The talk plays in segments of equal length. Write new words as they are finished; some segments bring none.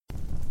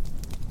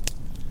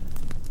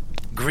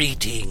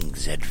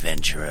Greetings,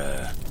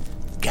 adventurer.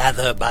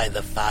 Gather by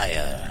the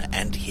fire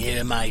and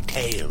hear my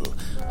tale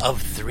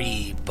of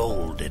 3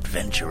 bold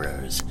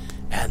adventurers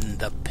and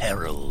the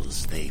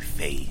perils they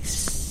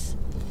face.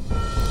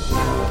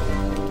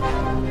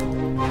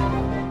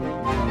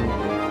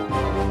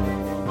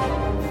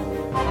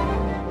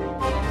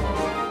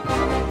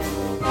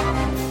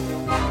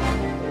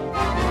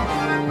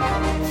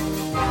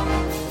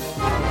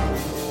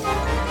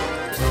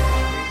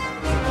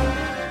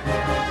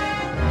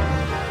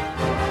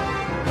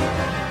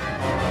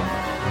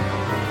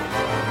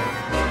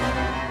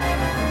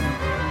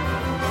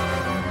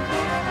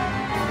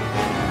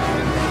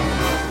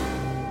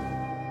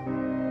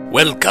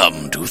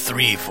 Welcome to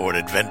 3 for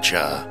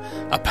Adventure,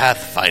 a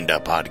Pathfinder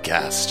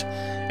podcast,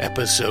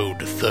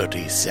 episode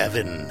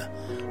 37,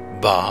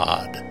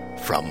 Barred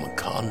from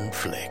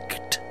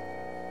Conflict.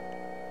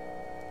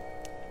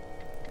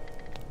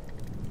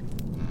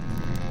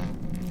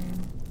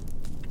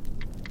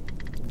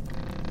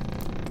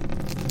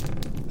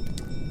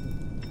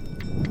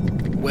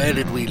 Where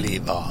did we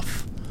leave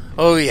off?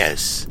 Oh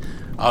yes,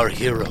 our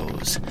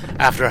heroes,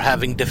 after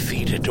having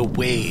defeated a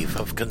wave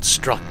of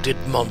constructed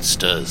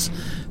monsters,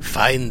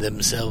 find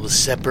themselves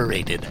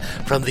separated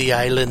from the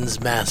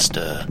island's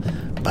master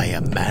by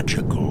a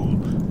magical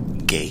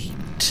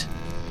gate.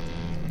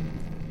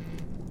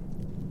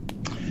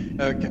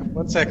 Okay,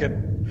 1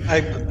 second.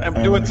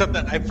 I'm doing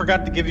something. I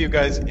forgot to give you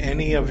guys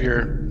any of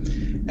your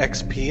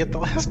XP at the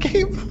last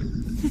game.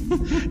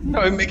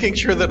 No, I'm making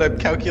sure that I'm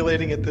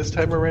calculating it this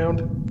time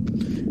around.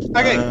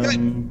 Okay,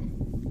 good.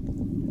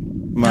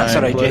 That's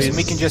alright, Jason.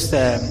 We can just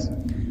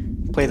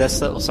play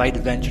this little side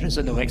adventure as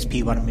a no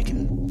XP one, and we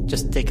can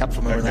just take up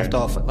from where we left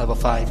off at level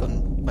 5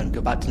 and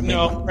go back to the main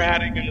one. No, we're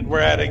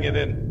adding it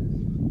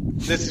in.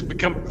 This has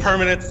become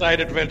permanent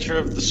side adventure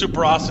of the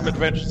super awesome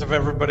adventures of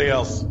everybody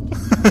else. Look,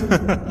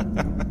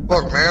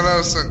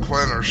 Manos and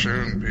Quinn are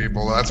shooting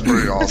people. That's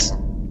pretty awesome.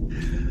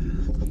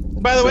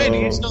 By the way, do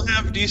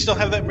you still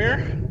have that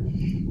mirror?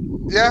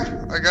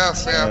 Yeah, I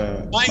guess,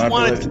 yeah. Might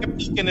want to take a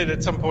peek in it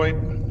at some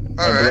point.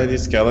 My Lady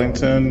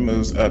Skeleton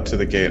moves up to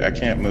the gate. I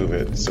can't move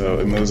it, so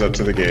it moves up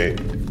to the gate.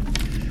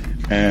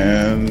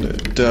 And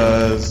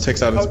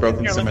takes out its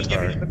broken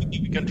scimitar. Let me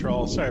give you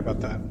control. Sorry about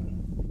that.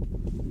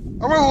 I'm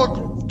gonna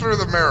look through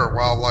the mirror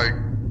while,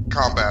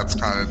 combat's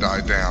kind of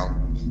died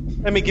down.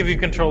 Let me give you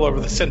control over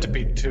the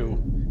centipede,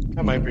 too.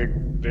 That might be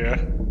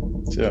yeah.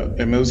 So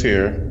it moves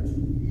here,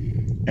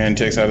 and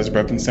takes out its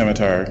broken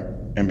scimitar,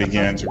 and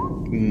begins...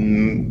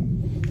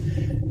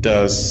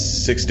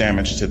 does 6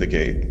 damage to the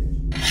gate.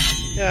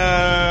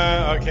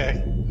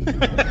 Okay.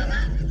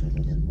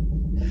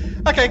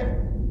 Okay.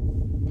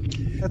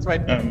 That's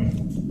fine.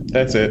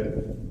 That's it.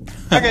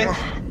 Okay.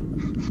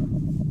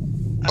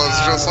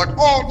 It's just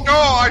oh no,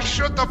 I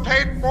should have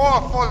paid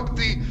more for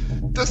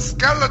the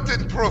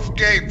skeleton-proof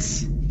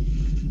gates.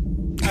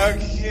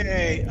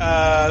 Okay,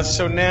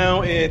 so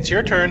now it's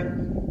your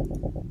turn.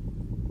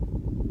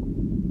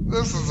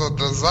 This is a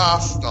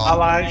disaster.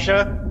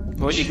 Elijah.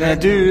 What are you gonna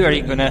do? Are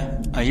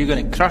you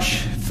gonna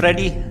crush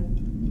Freddy?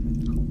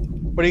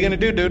 What are you gonna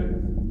do, dude?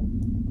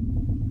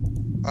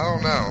 I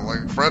don't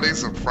know.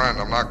 Freddy's a friend.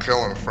 I'm not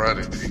killing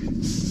Freddy.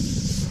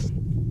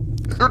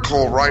 You're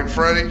cool, right,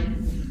 Freddy?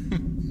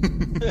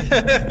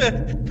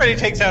 Freddy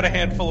takes out a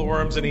handful of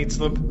worms and eats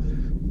them.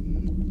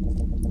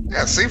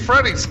 Yeah, see,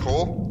 Freddy's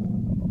cool.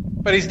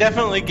 But he's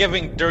definitely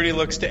giving dirty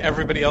looks to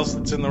everybody else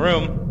that's in the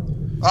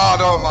room. Oh,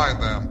 don't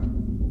mind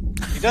them.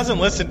 He doesn't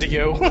listen to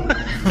you.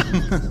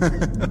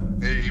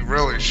 He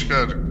really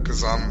should,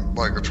 because I'm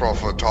like a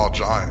 12-foot tall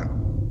giant.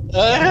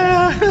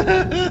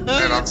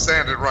 And I'm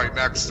standing right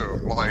next to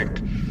him.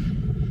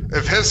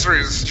 If history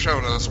has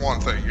shown us one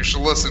thing, you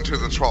should listen to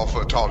the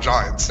 12-foot tall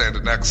giant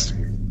standing next to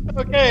you.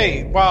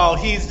 Okay, while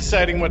he's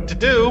deciding what to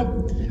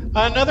do,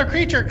 another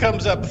creature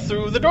comes up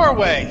through the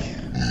doorway.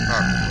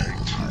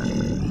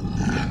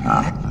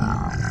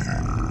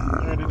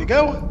 Where did he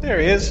go? There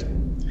he is.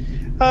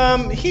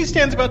 He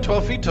stands about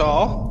 12 feet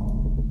tall,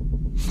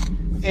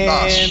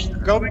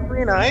 and golden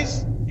green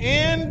eyes,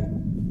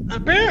 and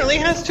apparently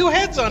has 2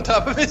 heads on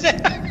top of his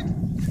head.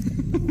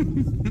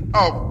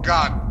 Oh,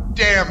 god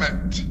damn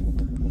it.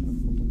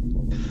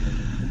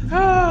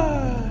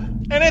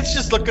 And it's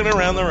just looking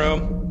around the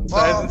room,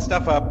 sizing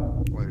stuff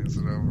up. Plays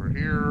it over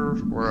here,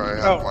 where I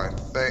have my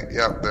thing.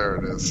 Yep, there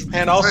it is.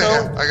 And also...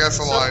 yeah, I guess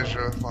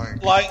Elijah...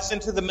 flies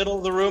into the middle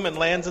of the room and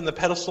lands in the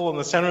pedestal in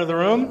the center of the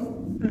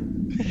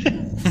room.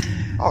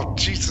 Oh,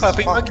 Jesus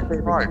fucking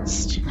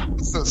Christ.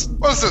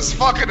 What is this,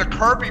 fucking a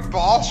Kirby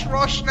boss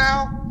rush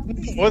now?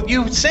 Well,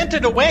 you sent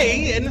it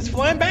away, and it's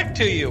flying back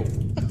to you.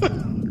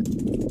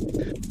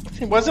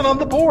 It wasn't on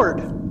the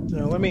board. So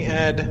let me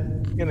add...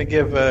 I'm going to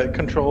give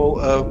control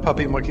of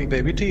Puppy Monkey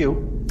Baby to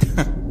you.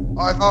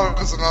 I thought it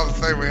was another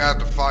thing we had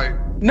to fight.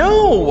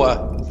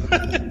 No!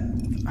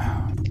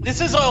 This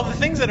is all the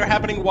things that are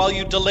happening while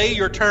you delay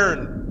your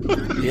turn.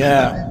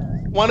 Yeah.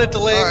 Want to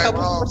delay a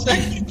couple more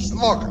seconds?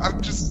 Look, I'm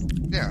just...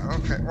 Yeah,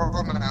 okay. Well,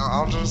 now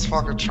I'll just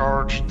fucking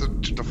charge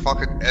the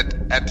fucking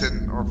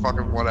Etten or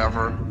fucking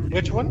whatever.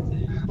 Which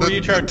one? Who are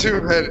you charging?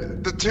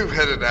 The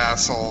two-headed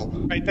asshole.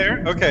 Right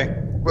there? Okay.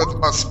 With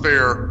my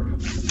spear.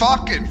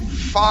 Fucking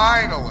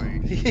finally!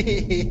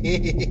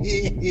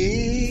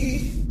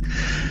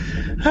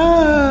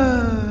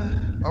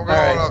 I'm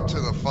going up to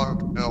the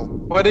fucking hill.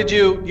 What did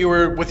you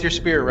were with your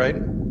spear, right?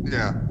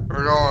 Yeah.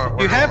 We're going.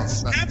 You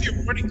have your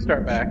Morning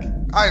Star back.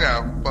 I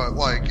know, but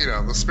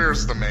the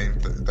spear's the main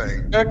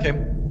thing. Okay.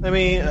 Let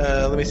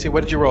me see.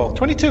 What did you roll?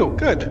 22.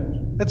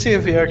 Good. Let's see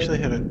if you actually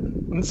hit it.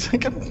 1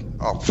 second.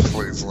 Oh,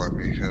 please let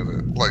me hit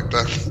it like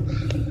that.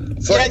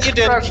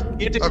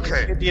 You did.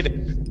 Okay. You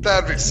did.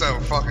 That'd be so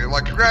fucking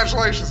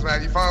congratulations,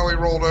 man. You finally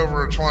rolled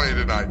over a 20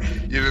 tonight.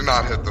 You did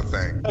not hit the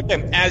thing.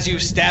 Okay. As you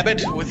stab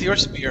it with your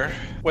spear,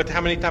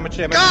 how many damage?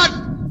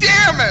 God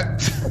damn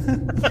it!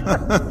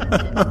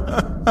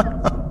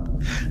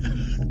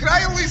 Can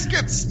I at least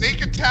get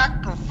sneak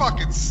attack or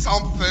fucking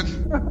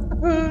something?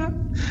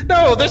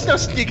 No, there's no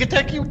sneak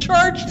attack. You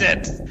charged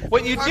it.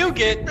 What you do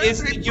get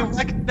is that you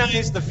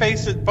recognize the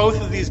faces, both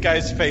of these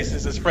guys'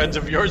 faces, as friends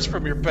of yours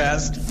from your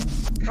past.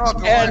 Oh,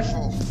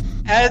 delightful.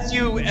 As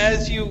you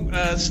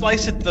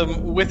slice at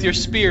them with your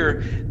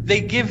spear,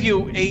 they give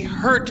you a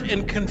hurt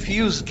and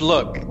confused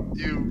look.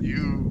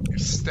 You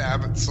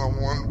stab at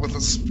someone with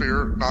a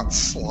spear, not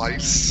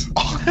slice.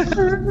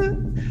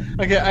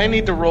 Okay, I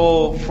need to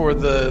roll for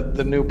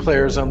the new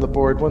players on the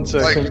board. 1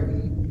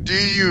 second. Do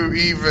you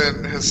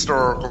even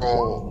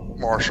historical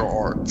martial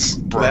arts,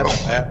 bro?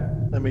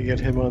 Let me get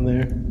him on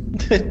there.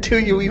 Do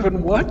you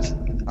even what?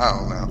 I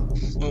don't know.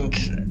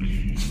 Okay.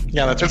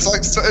 Yeah, that's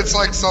it's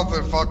like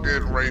something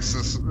fucking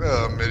racist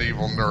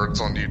medieval nerds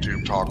on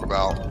YouTube talk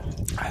about.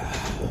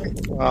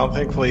 Well,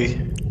 thankfully,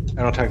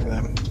 I don't talk to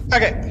them.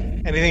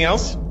 Okay. Anything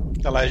else,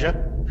 Elijah?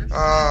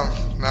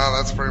 No,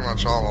 that's pretty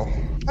much all.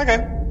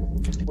 Okay.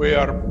 We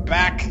are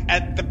back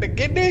at the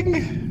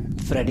beginning.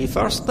 Freddy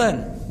first,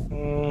 then.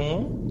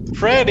 Mm-hmm.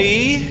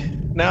 Freddy,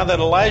 now that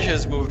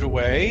Elijah's moved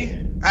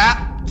away...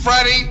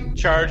 Freddy!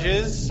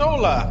 Charges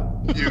Sola.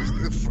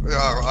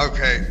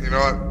 Okay, you know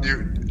what?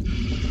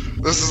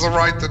 This is a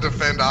right to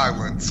defend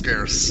island,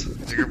 Scarce.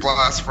 You can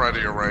blast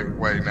Freddy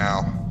away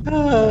now.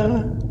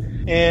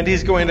 And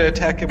he's going to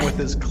attack him with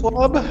his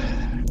club.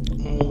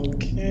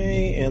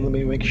 Okay, and let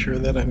me make sure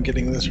that I'm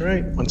getting this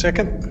right. 1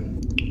 second.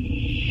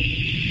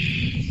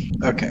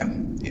 Okay.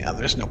 Yeah,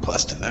 there's no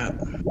plus to that.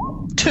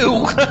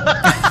 2!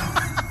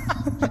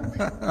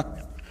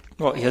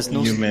 What, he has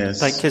no... You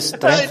missed. Like, his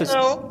strength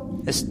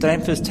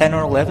is 10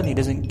 or 11, he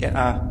doesn't get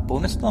a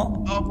bonus not?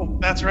 Oh,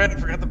 that's right, I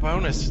forgot the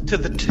bonus. To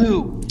the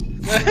 2.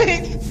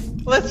 Right?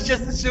 Let's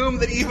just assume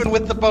that even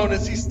with the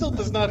bonus, he still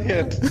does not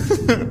hit.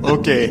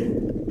 Okay.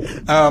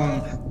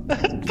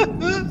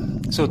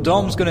 So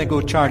Dom's going to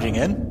go charging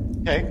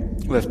in. Okay.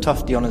 With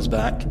Tufty on his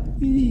back.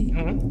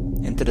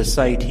 Mm-hmm. Into the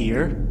side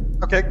here.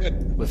 Okay,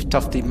 good. With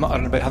Tufty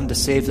muttering about having to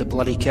save the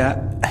bloody cat.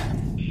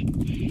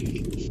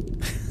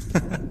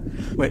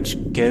 Which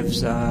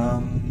gives...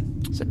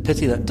 it's a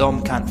pity that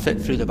Dom can't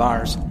fit through the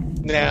bars.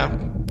 Yeah.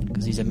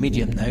 Because he's a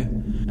medium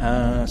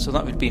now. So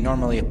that would be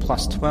normally a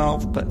plus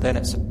 12, but then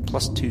it's a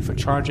plus 2 for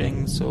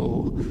charging,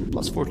 so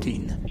plus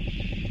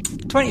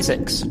 14.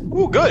 26.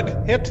 Ooh, good.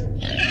 Hit.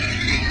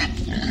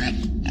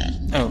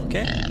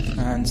 Okay.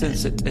 And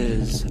since it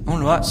is... Oh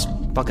no, that's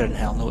bugger in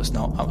hell. No, it's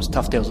not. That was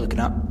Tufty I was looking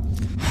at.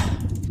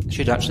 It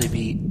should actually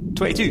be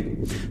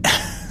 22.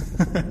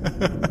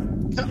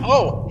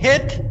 Oh,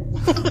 hit.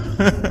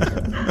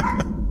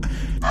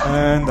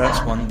 And that's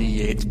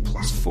 1d8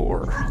 plus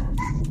 4.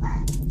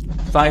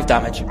 5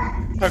 damage.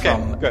 Okay,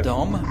 from good.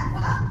 Dom.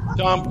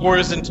 Dom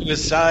pours into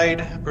his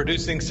side,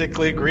 producing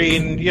sickly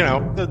green,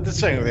 the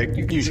same thing.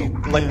 You can see,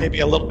 like maybe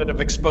a little bit of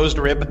exposed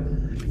rib.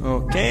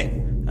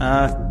 Okay.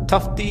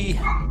 Tufty.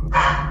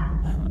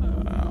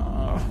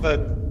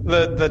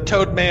 The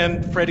Toad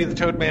Man, Freddy the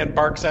Toad Man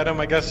barks at him,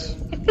 I guess.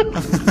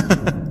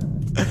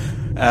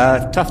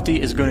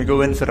 Tufty is going to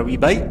go in for a wee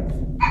bite.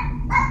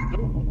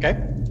 Okay.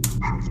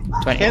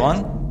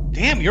 21.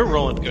 Damn, you're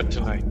rolling good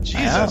tonight.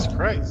 Jesus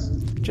Christ.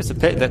 Just a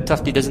pity that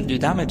Tufty doesn't do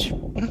damage.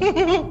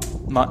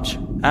 Much.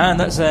 And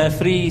that's a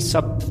free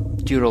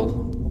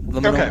subdural.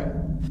 Okay.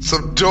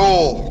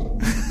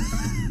 Subdual.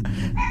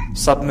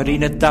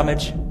 Submarine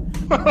damage.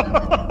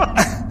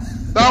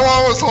 That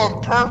one was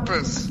on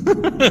purpose.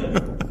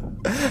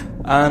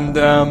 And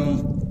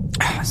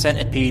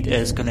Centipede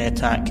is going to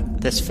attack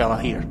this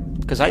fella here.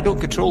 Because I don't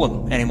control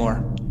him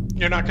anymore.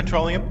 You're not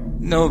controlling him?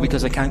 No,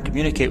 because I can't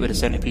communicate with a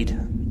Centipede.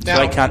 Now,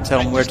 so I can't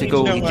tell him where to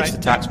go. He just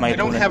attacks my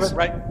opponents. I don't have it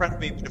right in front of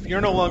me, but if you're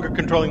no longer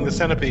controlling the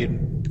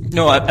Centipede...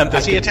 No,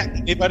 does he attack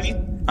anybody?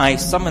 I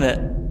summon it,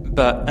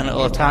 and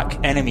it'll attack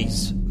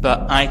enemies.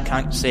 But I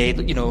can't say,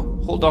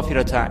 hold off your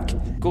attack.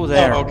 Go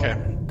there. Oh, okay.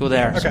 Go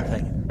there, okay.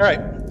 Something. All right,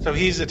 so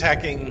he's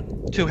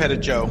attacking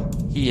Two-Headed Joe.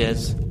 He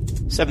is.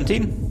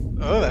 17.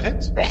 Oh, that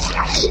hits.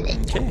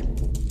 Okay.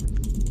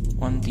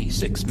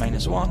 1d6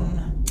 minus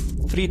 1.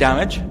 3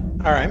 damage.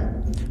 All right.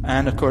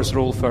 And, of course,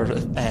 roll for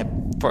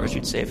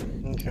fortitude save.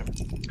 Okay.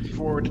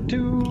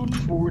 Fortitude.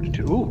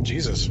 Oh,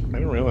 Jesus. I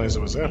didn't realize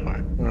it was that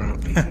high. All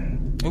right.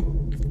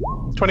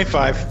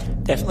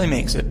 25. Definitely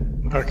makes it.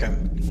 Okay.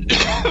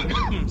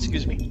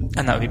 Excuse me.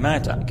 And that would be my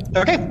attack.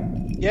 Okay.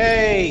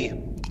 Yay!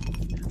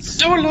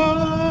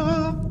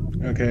 Solar!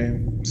 Okay,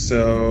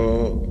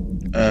 so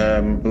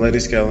Bloody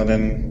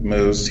Skeleton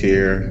moves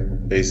here,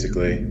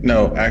 basically.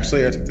 No,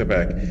 actually, I take that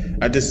back.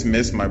 I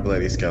dismiss my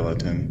Bloody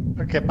Skeleton.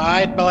 Okay,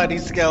 bye, Bloody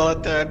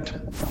Skeleton.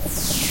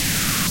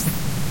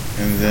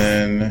 And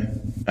then...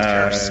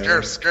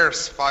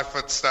 Scarce. 5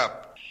 foot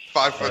step.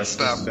 5 foot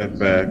step. Step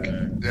back.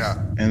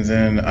 Yeah. And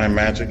then I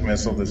magic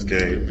missile this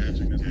gate.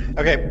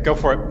 Okay, go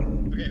for it.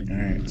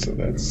 Alright, so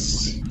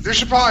that's... You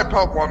should probably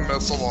put 1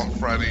 missile on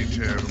Freddy,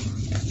 too.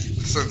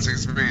 Since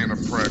he's being a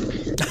prick.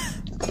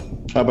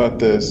 How about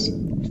this?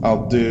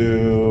 I'll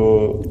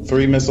do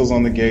 3 missiles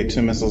on the gate,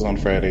 2 missiles on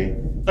Freddy.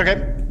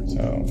 Okay.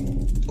 So...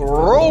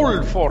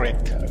 Roll for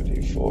it.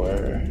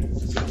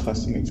 D4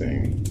 plus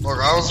anything. Look,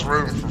 I was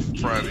rooting for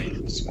Freddy.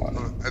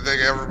 I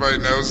think everybody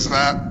knows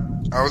that.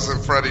 I was in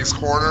Freddy's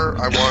corner.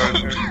 I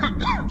wanted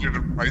to do the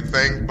right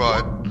thing,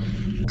 but...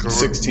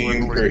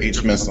 16 for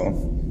each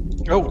missile.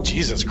 Oh,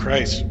 Jesus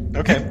Christ.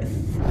 Okay.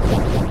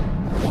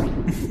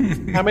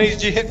 How many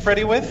did you hit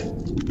Freddy with?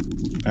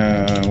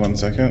 1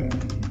 second.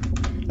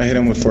 I hit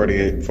him with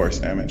 48 force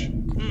damage.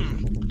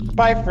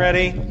 Bye,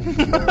 Freddy.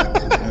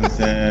 And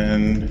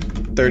then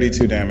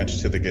 32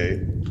 damage to the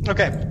gate.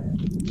 Okay.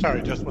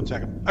 Sorry, just 1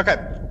 second. Okay.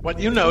 What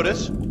you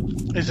notice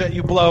is that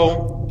you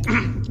blow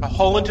a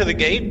hole into the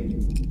gate,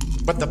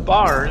 but the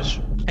bars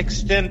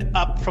extend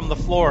up from the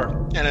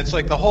floor. And it's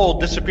like the hole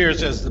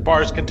disappears as the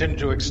bars continue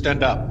to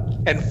extend up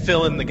and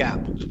fill in the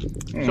gap.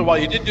 So while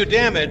you did do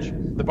damage,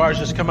 the bars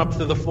just come up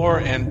through the floor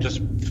and just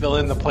fill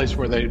in the place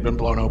where they'd been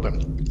blown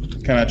open.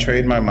 Can I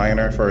trade my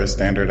minor for a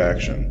standard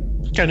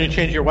action? Can you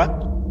change your what?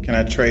 Can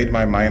I trade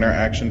my minor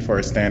action for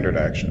a standard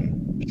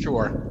action?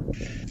 Sure.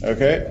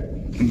 Okay.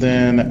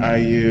 Then I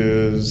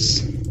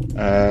use...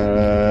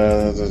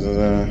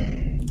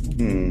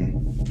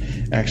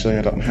 Actually,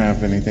 I don't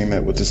have anything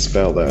that would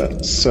dispel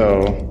that.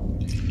 So...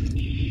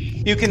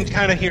 You can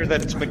kind of hear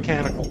that it's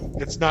mechanical.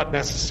 It's not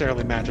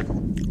necessarily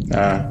magical.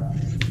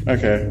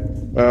 Okay.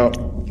 Well,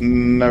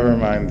 never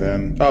mind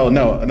then. Oh,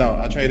 no,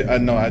 I'll trade...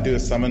 no, I do a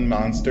summon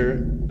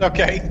monster.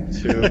 Okay.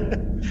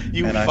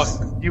 You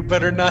You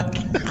better not.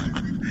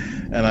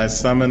 And I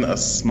summon a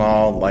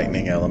small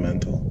lightning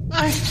elemental.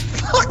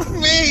 Fuck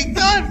me!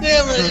 God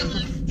damn it!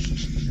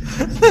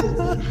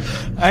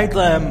 I'd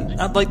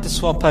like to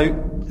swap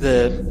out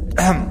the...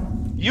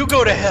 You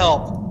go to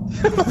hell!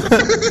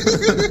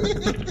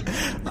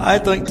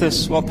 I'd like to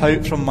swap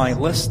out from my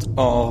list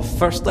of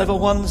first level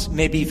ones,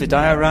 maybe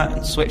Vidayarat,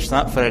 and switch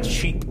that for a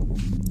sheep.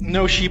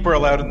 No sheep are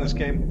allowed in this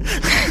game.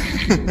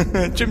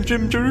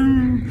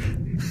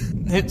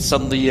 It's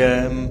suddenly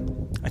a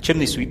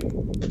chimney sweep.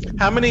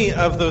 How many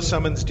of those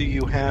summons do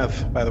you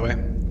have, by the way?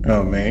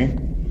 Oh, me?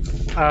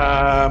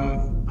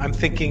 I'm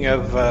thinking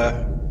of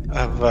well,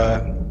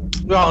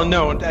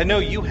 no, I know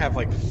you have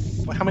like...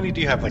 How many do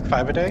you have, like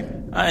 5 a day?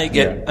 I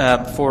get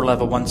 4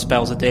 level 1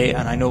 spells a day,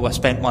 and I know I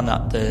spent one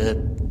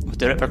with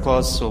the Ripper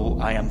Claws, so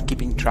I am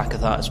keeping track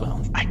of that as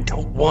well. I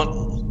don't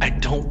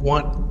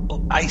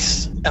want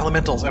ice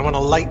elementals. I want a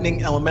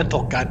lightning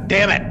elemental. God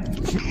damn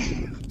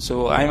it!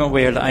 So I'm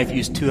aware that I've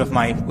used 2 of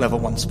my level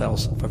 1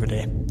 spells for the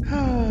day.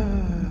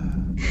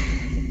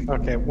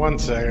 Okay, 1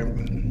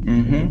 second.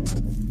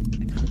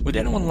 Mm-hmm. Would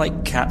anyone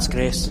like Cat's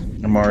Grace?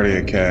 I'm already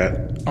a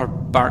cat. Or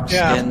Bark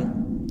Skin?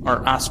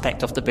 Or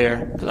Aspect of the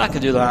Bear? Because I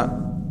could do that.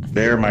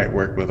 Bear might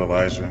work with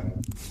Elijah.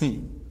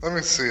 Let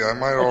me see, I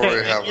might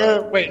already have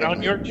that. Wait,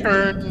 on your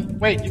turn...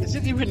 Wait, is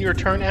it even your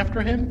turn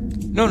after him?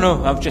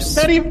 No, I've just...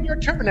 It's not even your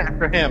turn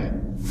after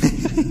him.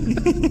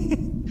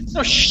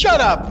 So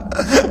shut up!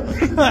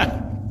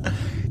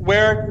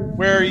 Where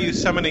are you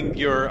summoning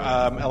your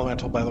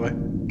elemental, by the way?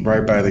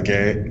 Right by the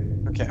gate.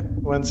 Okay,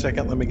 1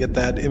 second, let me get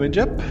that image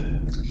up.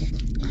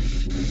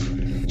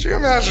 Do you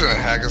imagine a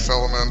haggis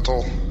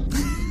elemental?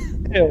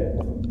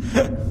 Ew.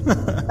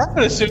 I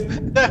would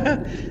assume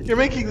you're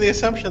making the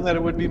assumption that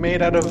it would be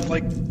made out of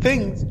like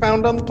things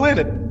found on the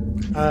planet.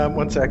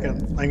 1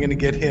 second. I'm going to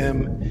get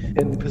him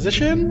in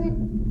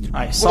position.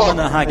 I summon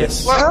a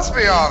haggis. Let's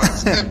be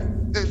honest.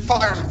 If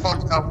fire's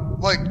fucked up,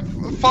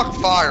 fuck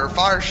fire.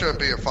 Fire shouldn't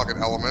be a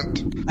fucking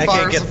element. I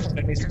can't get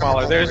any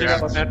smaller. There's your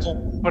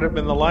elemental. Put him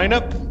in the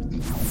lineup.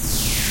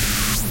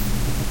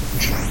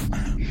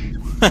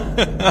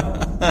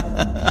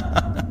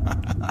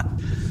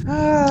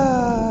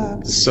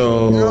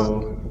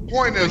 So...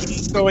 Point is...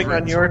 He's going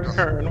on your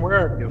turn. Where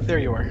are you? There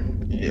you are.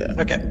 Yeah.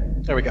 Okay,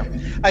 there we go.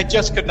 I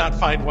just could not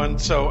find one,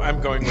 so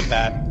I'm going with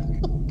that.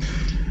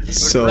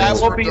 So...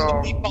 That will be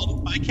the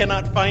default. If I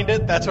cannot find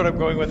it, that's what I'm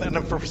going with. And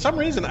for some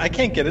reason, I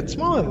can't get it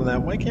smaller than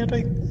that. Why can't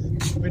I?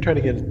 Let me try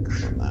to get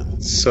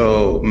it.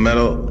 So,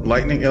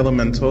 lightning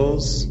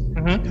elementals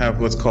have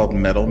what's called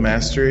Metal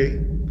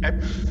Mastery. Okay.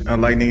 A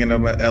lightning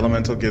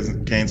elemental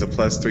gains a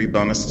 +3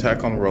 bonus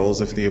attack on rolls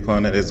if the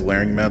opponent is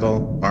wearing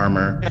metal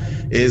armor,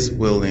 is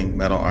wielding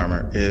metal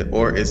armor,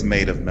 or is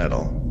made of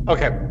metal.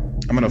 Okay.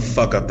 I'm gonna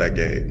fuck up that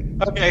gate.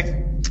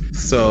 Okay.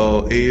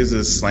 So it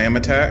uses slam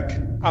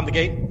attack. On the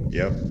gate?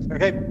 Yep.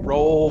 Okay,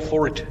 roll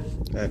for it.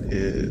 That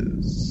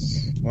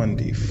is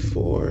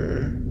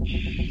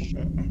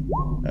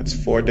 1d4. That's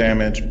 4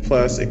 damage,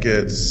 plus it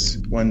gets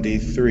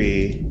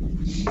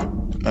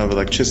 1d3 of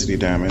electricity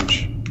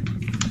damage.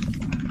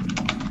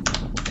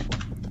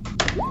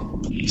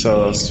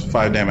 So it's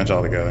 5 damage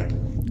altogether.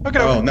 Okay.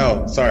 Oh,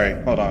 no,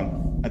 sorry. Hold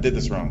on. I did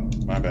this wrong.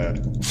 My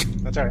bad.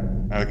 That's all right.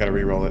 I gotta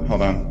re-roll it.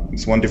 Hold on.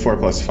 It's 1d4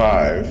 plus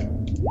 5,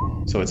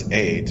 so it's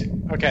 8.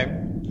 Okay.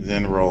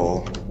 Then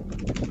roll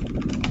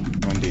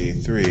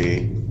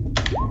 1d3.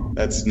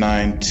 That's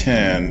 9,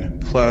 10,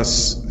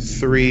 plus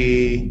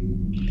 3,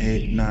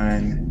 8,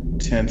 9,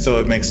 10. So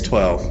it makes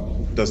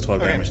 12. Does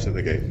 12 damage to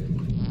the gate.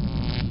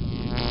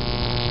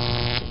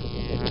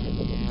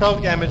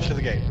 12 damage to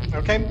the gate.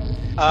 Okay.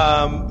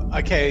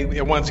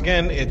 Okay. Once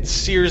again, it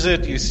sears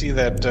it. You see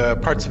that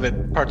parts of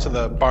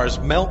the bars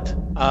melt.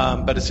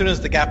 But as soon as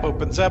the gap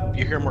opens up,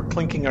 you hear more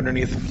clinking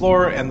underneath the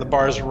floor, and the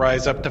bars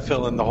rise up to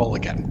fill in the hole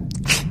again.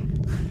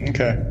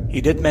 Okay.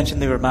 He did mention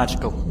they were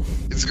magical.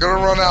 He's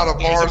gonna run out of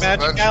bars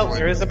eventually.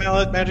 There is a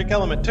magic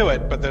element to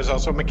it, but there's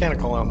also a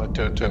mechanical element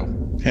to it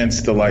too. Hence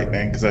the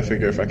lightning, because I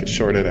figure if I could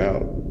short it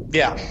out.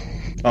 Yeah.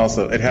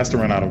 Also, it has to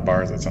run out of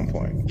bars at some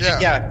point. Yeah.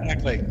 Yeah,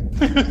 exactly.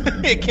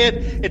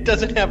 It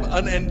doesn't have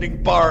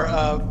unending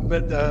bar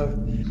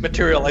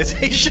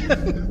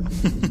materialization.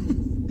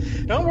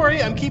 Don't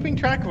worry, I'm keeping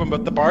track of them,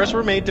 but the bars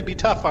were made to be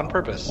tough on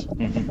purpose.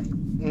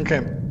 Mm-hmm.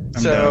 Okay.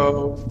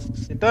 You're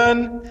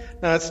done.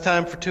 Now it's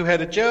time for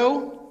Two-Headed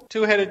Joe.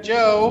 Two-Headed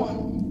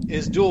Joe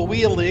is dual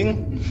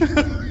wielding.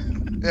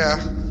 Yeah.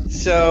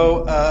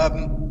 So,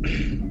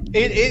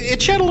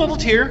 it shed a little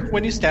tear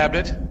when you stabbed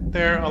it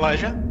there,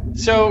 Elijah.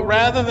 So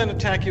rather than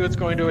attack you, it's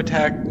going to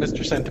attack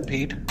Mr.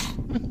 Centipede.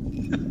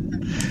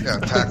 Yeah,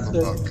 attack the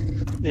bug.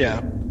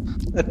 Yeah.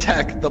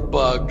 Attack the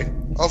bug.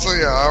 Also,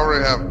 yeah, I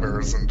already have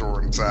Bear's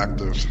Endurance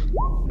active.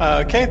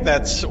 Okay,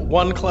 that's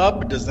 1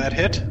 club. Does that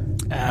hit?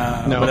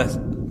 No.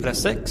 With a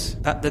 6?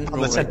 That didn't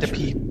roll the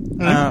centipede.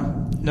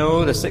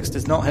 No, the 6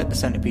 does not hit the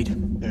centipede.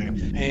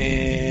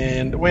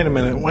 And wait a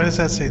minute. Why does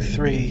that say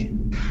 3?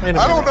 I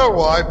don't know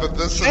why, but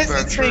this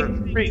adventure...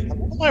 3.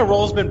 My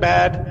roll's been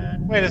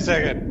bad. Wait a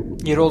second.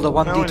 You rolled a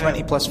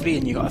 1d20 plus 3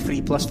 and you got a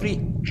 3 plus 3.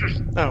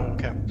 Oh,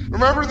 okay.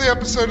 Remember the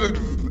episode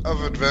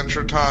of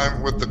Adventure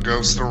Time with the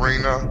Ghost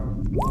Arena?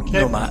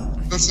 No,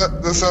 Matt. This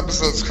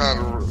episode's kind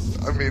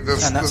of... I mean,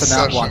 this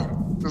session...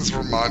 This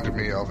reminded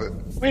me of it.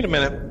 Wait a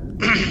minute.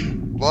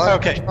 What?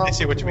 Okay, I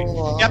see what you mean.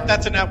 Yep,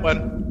 that's a nat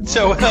 1.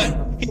 So,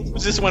 he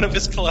loses one of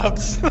his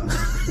clubs.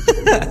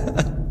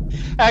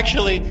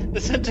 Actually,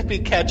 the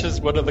centipede catches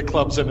one of the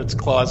clubs in its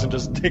claws and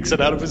just takes it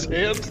out of his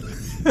hand.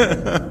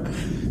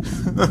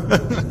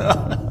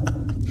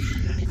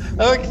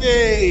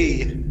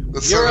 Okay.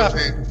 The You're up.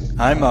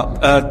 I'm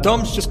up.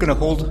 Dom's just going to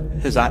hold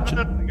his action.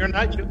 No, you're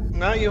not you.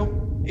 Not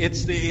you.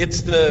 It's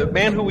the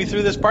man who we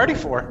threw this party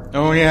for.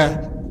 Oh,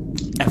 yeah.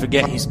 I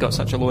forget he's got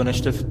such a low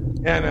initiative.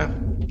 Yeah, I know.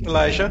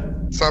 Elijah?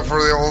 It's time for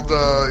the old,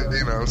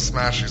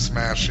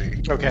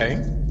 smashy.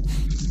 Okay.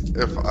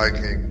 If I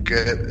can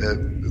get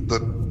the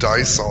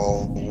dice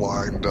all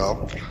lined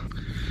up.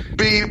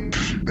 Beep!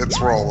 It's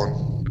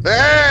rolling.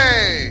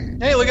 Hey!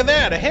 Hey, look at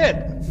that! A hit!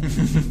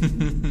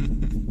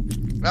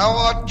 Now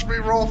watch me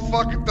roll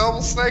fucking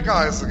double snake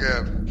eyes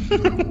again.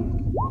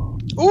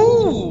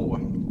 Ooh!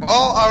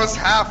 Oh, I was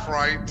half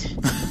right.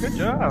 Good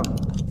job.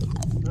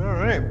 All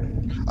right.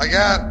 I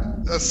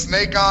got a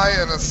snake eye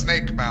and a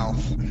snake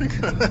mouth.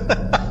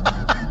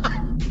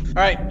 All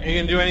right, are you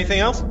going to do anything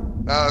else?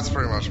 No, that's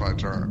pretty much my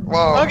turn.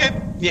 Well, okay,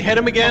 you hit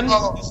him again.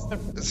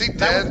 Is he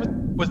dead?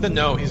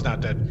 No, he's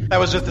not dead. That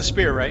was with the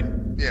spear, right?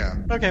 Yeah.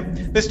 Okay.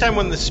 This time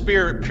when the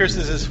spear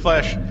pierces his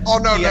flesh... Oh,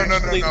 no.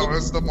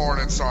 It's the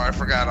morning star. I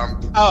forgot.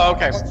 Oh,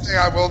 okay. One thing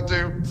I will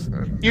do...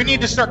 You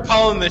need to start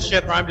calling this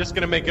shit, or I'm just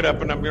going to make it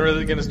up, and I'm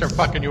really going to start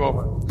fucking you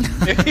over.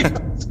 If you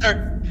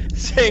start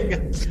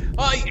saying,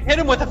 oh, you hit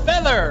him with a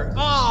feather!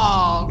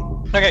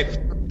 Oh!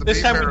 Okay.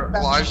 This time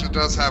Elijah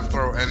does have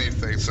throw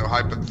anything, so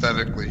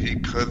hypothetically he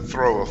could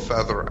throw a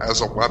feather as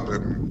a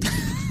weapon.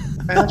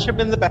 Punch him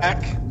in the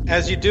back.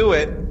 As you do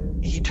it,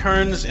 he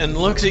turns and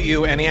looks at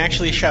you, and he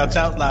actually shouts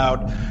out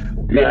loud,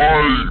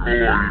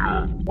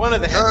 one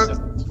of the heads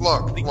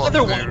look, the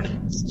other dude.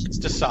 one starts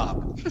to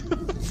sob.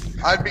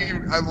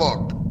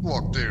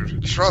 Look,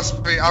 dude.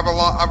 Trust me,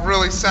 I'm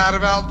really sad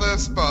about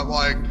this, but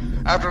like,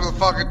 after the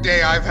fucking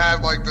day I've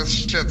had, like, this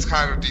shit's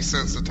kind of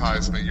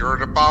desensitized me. You're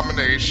an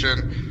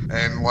abomination,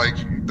 and like,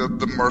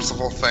 the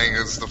merciful thing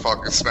is to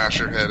fucking smash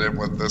your head in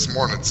with this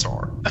morning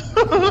star.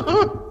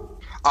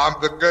 I'm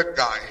the good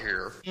guy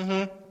here.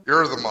 Mm-hmm.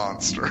 You're the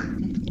monster.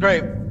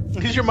 Great.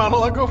 Is your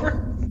monologue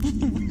over?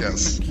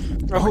 Yes.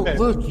 Oh, Okay.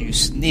 look, you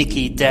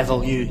sneaky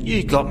devil,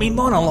 you got me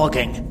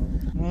monologuing.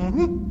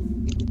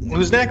 Mm-hmm.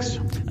 Who's next?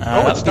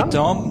 That'll be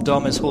Dom.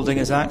 Dom is holding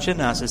his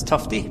action, as is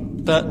Tufty,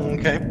 but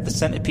Okay. the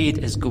centipede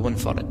is going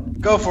for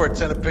it. Go for it,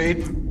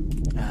 Centipede.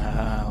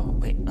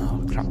 Wait,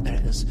 oh crap, there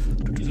it is.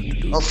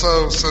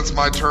 Also, since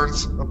my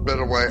turn's a bit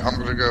away, I'm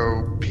gonna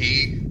go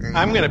pee.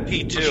 I'm going to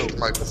pee too.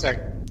 My- A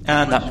second.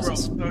 And that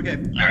was Okay.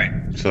 All right.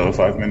 So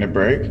 5-minute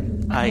break?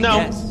 I No,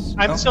 guess.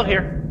 I'm still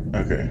here.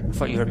 Okay. I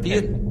thought you were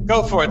peeing.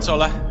 Go for it,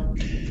 Sola.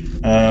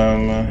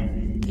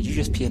 Did you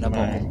just pee in a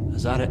bottle?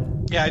 Is that it?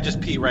 Yeah, I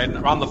just pee right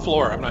on the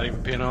floor. I'm not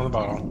even peeing on the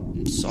bottle.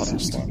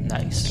 Sawdust.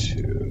 Nice.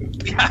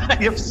 Yeah, I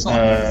have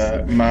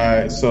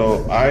sawdust.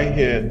 So I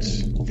hit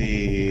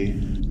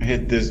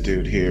this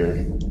dude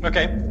here.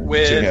 Okay,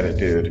 with... Two-headed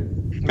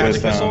dude.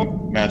 Magic missile?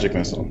 Magic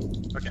missile.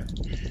 Okay.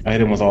 I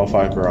hit him with all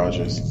 5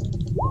 garages.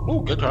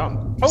 Oh, good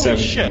job. Holy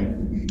 17. shit.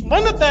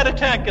 When did that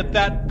attack get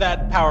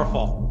that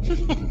powerful?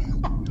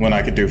 When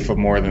I could do for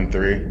more than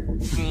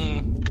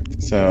 3.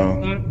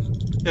 So...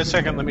 Just a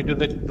second, let me do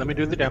the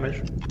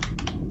damage.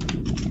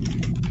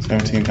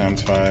 17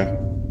 times 5.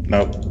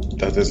 Nope,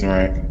 that isn't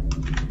right.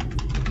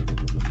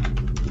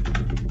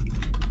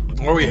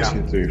 Oh yeah.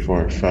 1, 2, 3,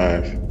 4,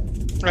 5.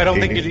 I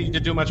don't think you need to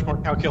do much more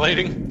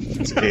calculating.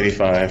 It's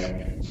 85.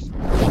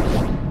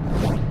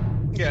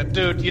 Yeah,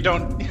 dude, you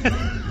don't...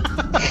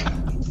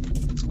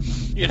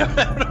 you don't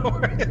have to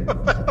worry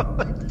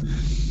about it.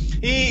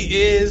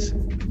 He is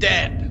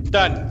dead.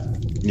 Done.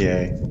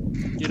 Yay.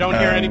 You don't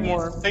hear any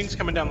more things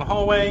coming down the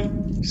hallway.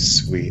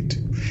 Sweet.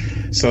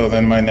 So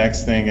then my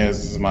next thing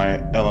is my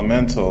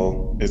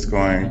elemental is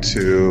going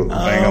to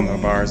bang on the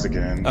bars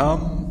again.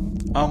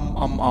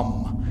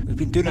 We've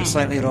been doing it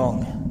slightly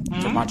wrong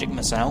for magic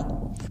missile.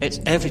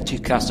 It's every 2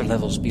 caster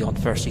levels beyond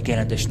first you gain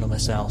additional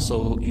missile,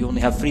 so you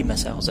only have 3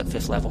 missiles at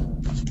 5th level.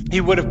 He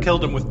would have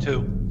killed him with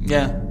 2.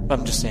 Yeah,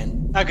 I'm just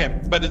saying. Okay,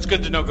 but it's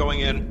good to know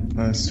going in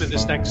to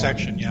this next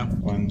section, yeah?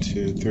 1,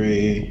 2,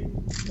 3.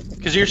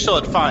 Because you're still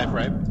at 5,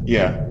 right?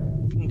 Yeah.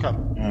 Okay.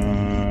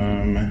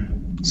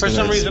 So For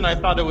some reason, I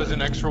thought it was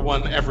an extra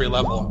 1 every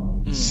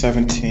level.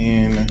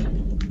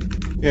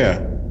 17.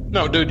 Yeah.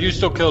 No, dude, you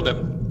still killed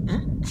him.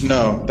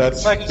 No,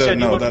 that's Like you said, you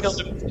no, would have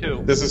that's killed him with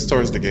 2. this is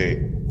towards the gate.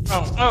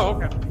 Oh,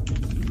 okay.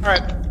 All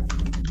right.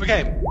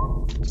 Okay.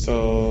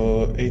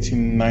 So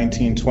 18,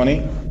 19,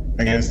 20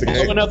 against the Blow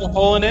gate. another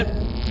hole in it,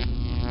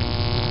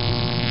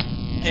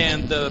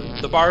 and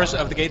the bars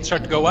of the gate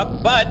start to go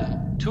up,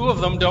 but 2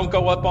 of them don't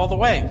go up all the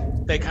way.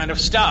 They kind of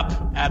stop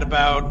at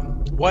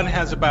one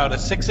has about a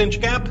 6-inch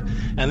gap,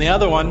 and the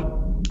other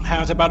one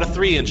has about a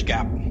 3-inch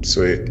gap.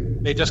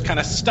 Sweet. They just kind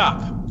of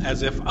stop,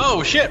 as if,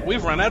 oh shit,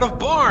 we've run out of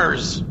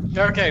bars.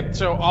 Okay,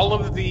 so all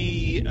of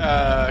the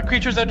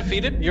creatures are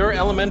defeated. Your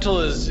elemental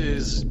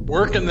is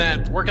working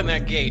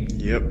that gate.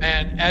 Yep.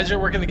 And as you're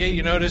working the gate,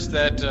 you notice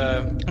that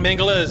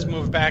Mangala has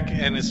moved back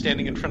and is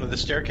standing in front of the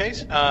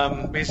staircase.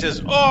 He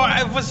says, "Oh,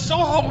 I was so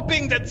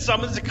hoping that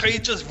some of the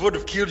creatures would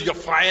have killed your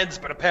friends,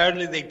 but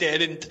apparently they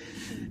didn't.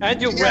 And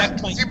you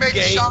wrecked my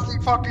gate.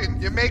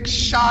 You make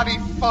shoddy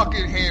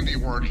fucking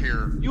handiwork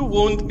here. You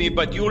wound me,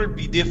 but you'll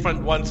be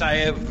different once I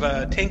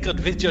have tinkered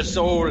with your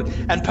soul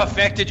and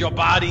perfected your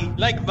body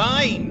like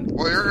mine."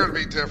 Well, you're gonna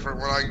be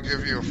different when I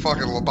give you a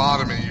fucking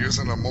lobotomy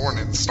using a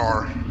Morning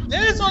Star.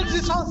 Where's all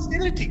this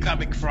hostility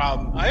coming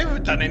from? I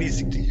haven't done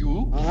anything to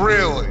you.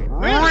 Really?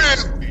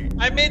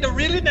 I made a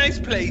really nice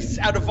place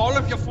out of all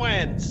of your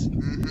friends.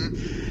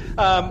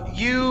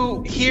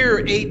 You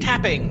hear a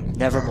tapping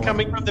Nevermore.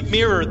 coming from the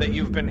mirror that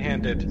you've been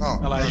handed,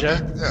 Elijah.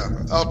 Okay. Yeah,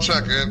 I'll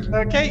check in.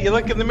 Okay, you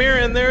look in the mirror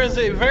and there is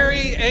a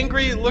very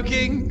angry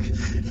looking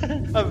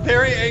man.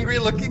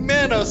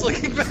 I was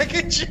looking back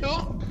at you.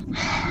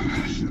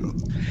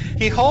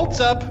 He holds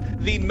up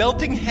the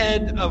melting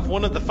head of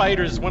one of the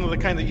fighters, one of the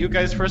kind that you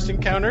guys first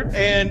encountered,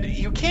 and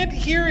you can't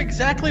hear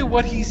exactly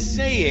what he's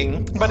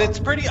saying, but it's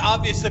pretty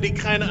obvious that he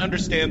kind of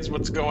understands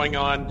what's going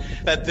on,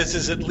 that this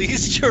is at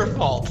least your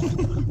fault.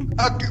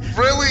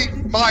 Really?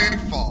 My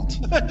fault.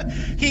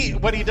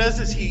 What he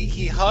does is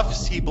he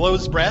huffs, he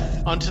blows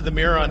breath onto the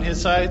mirror on his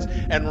sides,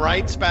 and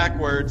writes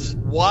backwards,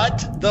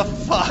 "What the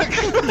fuck?"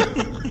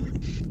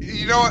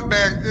 You know what,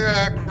 man?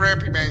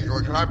 Grampy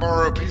Mangala, can I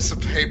borrow a piece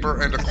of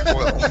paper and a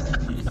quill?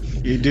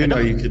 You do know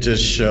you could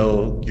just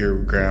show your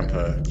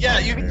grandpa. Yeah,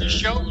 you can just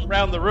show him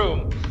around the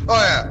room.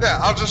 Oh, yeah,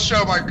 I'll just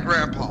show my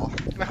grandpa.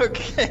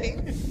 Okay.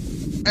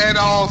 And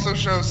I'll also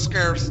show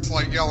Scarce,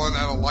 like, yelling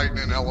at a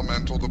lightning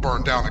elemental to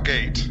burn down a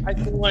gate. I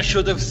knew I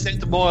should have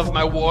sent more of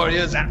my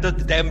warriors after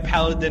the damn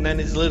paladin and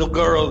his little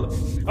girl.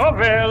 Oh,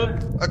 well.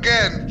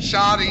 Again,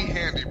 shoddy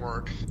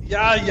handiwork.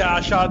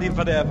 Yeah, shoddy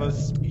whatever.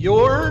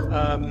 Your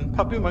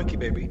puppy monkey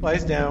baby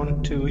lies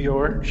down to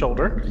your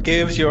shoulder,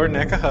 gives your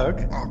neck a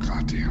hug. Oh,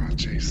 God damn it,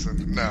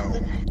 Jason. No.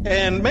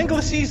 And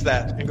Mangala sees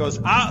that and goes,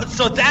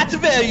 so that's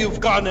where you've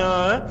gone,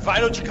 Why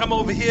don't you come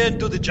over here and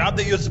do the job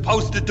that you're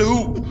supposed to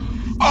do?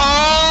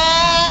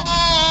 Oh!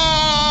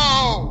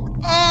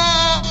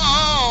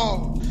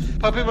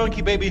 Puppy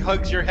Monkey Baby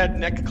hugs your head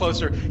and neck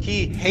closer.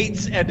 He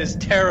hates and is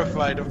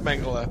terrified of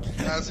Mangala.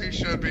 As he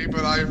should be,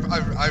 but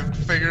I've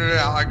figured it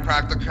out. I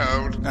cracked the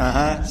code.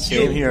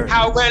 Same here.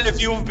 How well have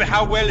you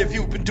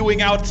been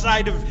doing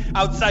outside of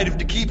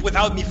the keep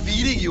without me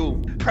feeding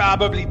you?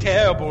 probably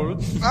terrible.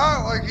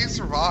 Like he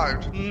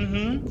survived.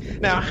 Mm-hmm.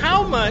 Now,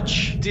 how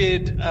much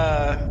did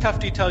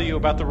Tufty tell you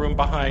about the room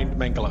behind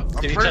Mengele?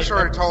 I'm pretty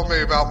sure he told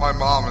me about my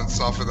mom and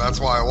stuff, and that's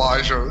why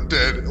Elijah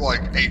did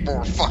like 8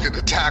 more fucking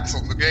attacks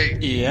on the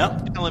gate. Yeah.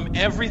 Tell him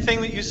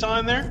everything that you saw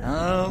in there?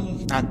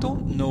 I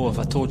don't know if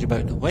I told you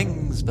about the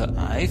wings, but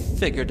I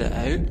figured it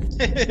out.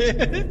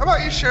 How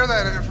about you share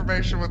that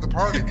information with the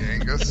party,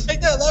 Angus? Yeah,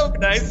 that would be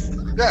nice.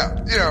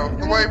 Yeah,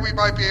 the way we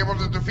might be able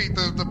to defeat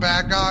the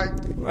bad guy.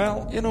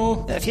 Well,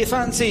 if you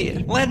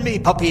fancy, lend me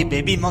Puppy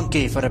Baby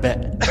Monkey for a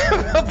bit.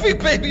 Puppy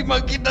Baby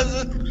Monkey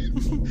doesn't...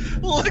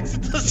 looks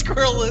at the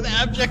squirrel in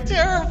abject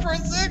terror for a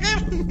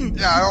second.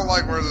 Yeah, I don't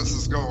like where this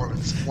is going.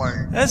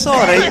 Explain. It's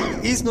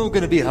alright. He's not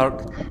going to be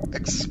hurt.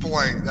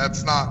 Explain.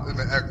 That's not...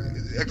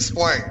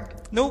 Explain.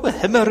 No,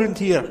 with him around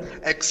here.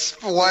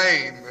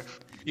 Explain.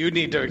 You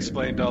need to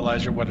explain to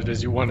Elijah what it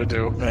is you want to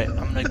do. Right,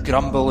 I'm going to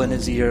grumble in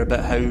his ear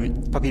about how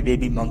Puppy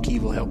Baby Monkey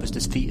will help us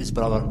defeat his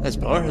brother. His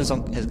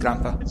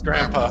grandpa. His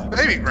grandpa.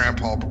 Maybe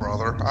grandpa,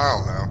 brother. I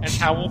don't know. And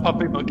how will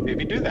Puppy Monkey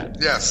Baby do that?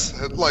 Yes,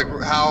 like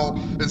how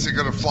is he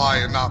going to fly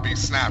and not be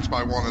snatched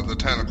by one of the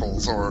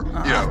tentacles or,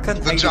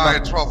 the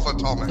giant 12-foot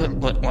tall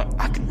man? Look,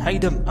 I can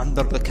hide him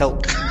under the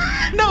kilt.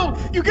 No,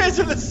 you guys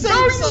are the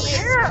same size.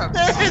 Can't.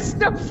 There is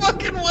no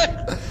fucking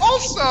way.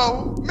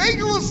 Also,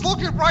 Mengele's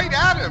looking right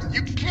at him.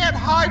 You can't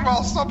hide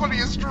while somebody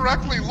is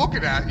directly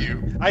looking at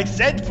you. I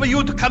said for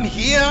you to come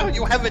here.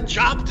 You have a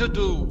job to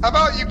do. How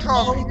about you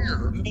come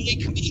here?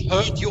 Make me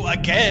hurt you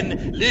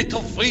again,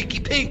 little freaky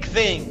pink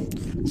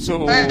thing.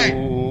 So,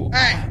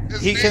 hey,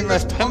 he can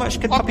lift. How much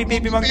can Puppy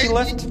Baby Monkey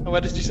lift?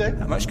 What did you say?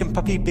 How much can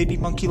Puppy Baby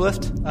Monkey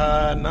lift?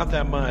 Not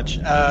that much.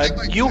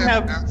 Like You 10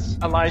 have, pounds.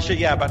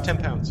 Elijah, about 10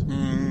 pounds.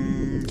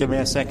 Give me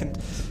a second.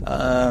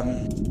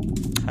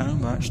 How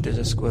much does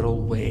a squirrel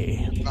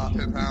weigh? Not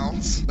 10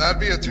 pounds. That'd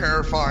be a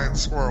terrifying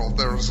squirrel if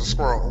there was a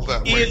squirrel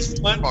that He weighs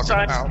is one fucking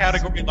size pounds.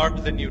 category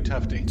larger than you,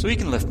 Tufty. So he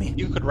can lift me.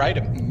 You could ride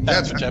him.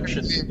 That's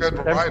Egyptian. He's a good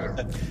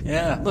rider.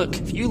 Yeah, look,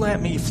 if you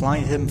let me fly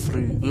him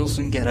through, we'll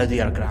soon get out of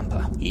here,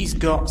 Grandpa. He's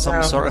got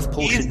some sort of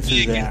potion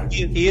through there.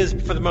 He is,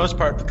 for the most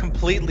part,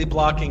 completely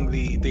blocking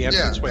the Yeah,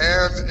 entranceway.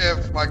 and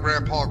if my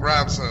grandpa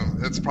grabs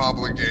him, it's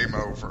probably game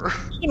over.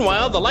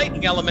 Meanwhile, the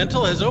lightning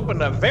elemental has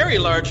opened a very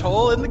large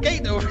hole in the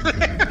gate over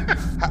there.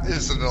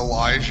 Isn't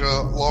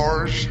Elijah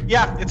large?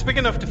 Yeah, it's big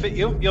enough to fit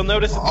you. You'll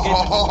notice at the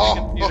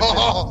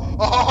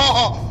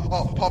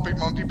Puppy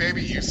Monkey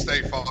Baby, you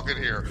stay fucking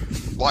here.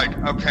 Like,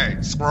 okay,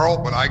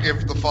 Squirrel, when I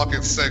give the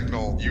fucking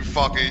signal, you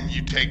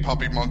take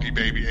Puppy Monkey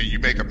Baby and you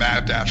make a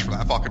mad dash for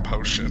that fucking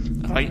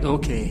potion. Right,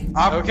 okay.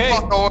 I'm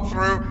going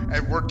through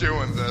and we're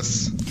doing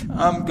this.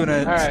 I'm gonna...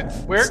 Alright,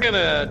 we're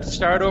gonna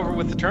start over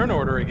with the turn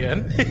order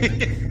again.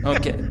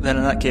 Okay, then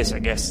in that case, I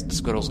guess the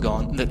squirrel's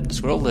gone. The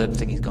squirrel, the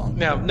thingy's gone.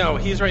 No,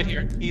 he's right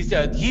here. He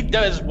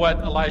does what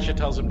Elijah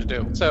tells him to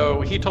do. So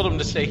he told him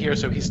to stay here,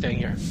 so he's staying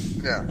here.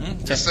 Yeah,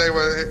 just stay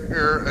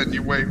here and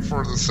you wait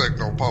for the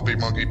signal, Puppy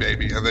Monkey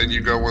Baby, and then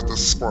you go with the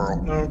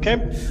squirrel. Okay.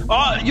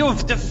 Oh,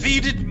 you've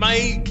defeated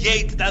my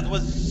gate. That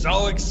was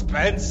so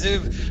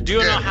expensive. Do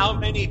you know how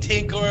many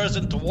tinkerers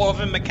and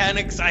dwarven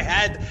mechanics I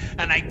had?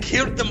 And I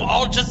killed them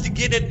all just to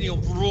get it, and you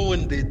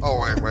ruined it. Oh,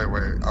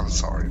 wait. I'm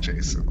sorry,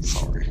 Jason.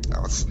 Sorry.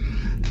 That was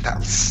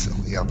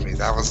silly of me.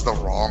 That was the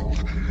wrong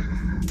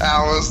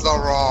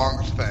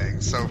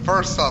thing. So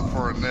first up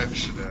for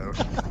initiative,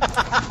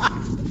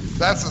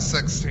 that's a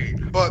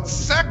 16. But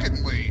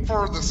secondly,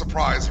 for the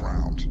surprise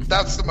round,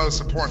 that's the most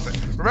important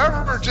thing.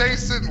 Remember,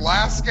 Jason,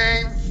 last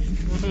game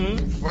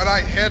when I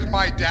hid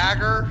my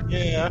dagger?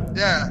 Yeah.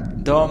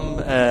 Dom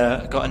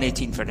got an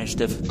 18 for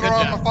initiative. Throw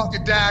out my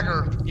fucking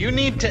dagger. You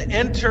need to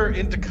enter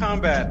into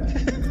combat.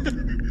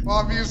 Well,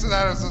 I'm using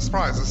that as a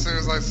surprise. As soon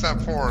as I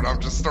step forward,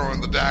 I'm just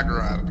throwing the dagger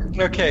at him.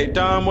 Okay,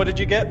 Dom, what did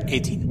you get?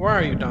 18. Where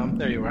are you, Dom?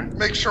 There you are.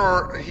 Make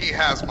sure he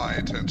has my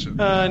attention.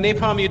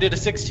 Napalm, you did a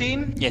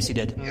 16? Yes, he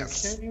did.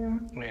 Yes. Okay.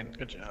 Man,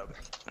 good job.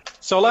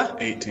 Sola?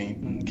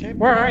 18. Okay,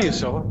 where are you,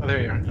 Sola? Oh, there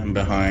you are. I'm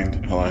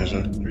behind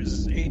Elijah.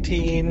 There's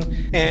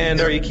 18. And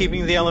are you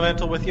keeping the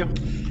elemental with you?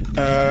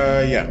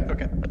 Yeah.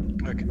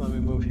 Okay, let me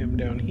move him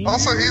down here.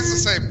 Also, he's the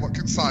same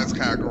size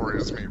category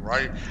as me,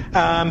 right?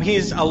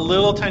 He's a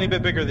little tiny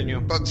bit bigger than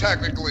you. But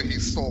technically,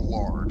 he's still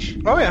large.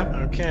 Oh,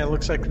 yeah. Okay, it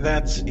looks like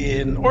that's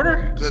in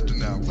order. Good to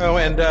know. Oh,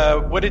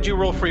 and what did you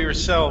roll for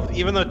yourself?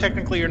 Even though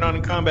technically you're not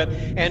in combat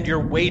and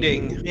you're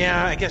waiting.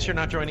 Yeah, I guess you're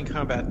not joining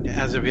combat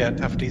as of yet,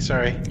 Tufty.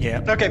 Sorry.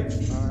 Yeah. Okay.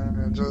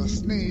 I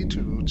just need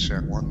to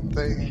check one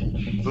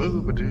thing.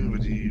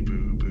 Boo-ba-doo-ba-dee-boo.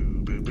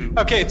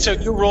 Okay, so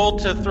you rolled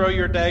to throw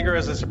your dagger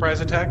as a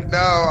surprise attack? No,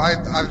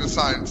 I've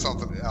decided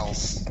something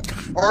else.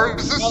 Or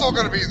is this still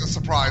going to be the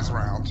surprise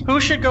round? Who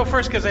should go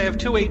first? Because I have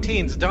two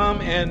 18s.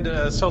 Dom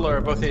and Solar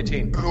are both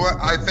 18.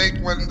 I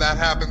think when that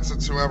happens,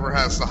 it's whoever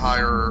has the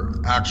higher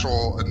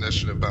actual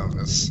initiative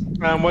bonus.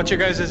 What's your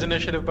guys'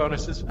 initiative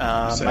bonuses?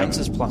 Mine's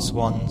is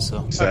 +1,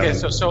 so... Okay,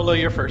 so Solo,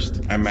 you're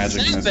first. I'm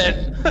magic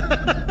missile.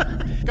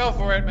 Go Go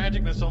for it,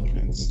 magic missile.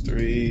 It's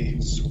 3,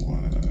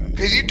 1.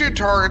 Can you do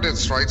targeted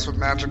strikes with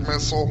magic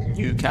missile?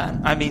 You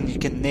can. I mean, you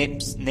can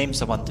name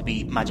someone to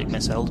be magic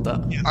missile,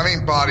 but... I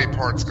mean body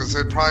parts, because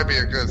it'd probably be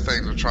a good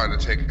thing to try to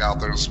take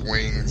out those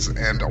wings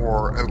and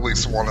or at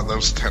least one of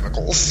those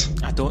tentacles.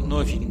 I don't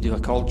know if you can do a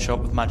cold shot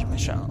with magic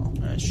missile.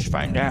 Let's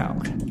find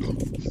out.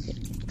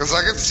 Because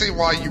I can see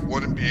why you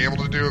wouldn't be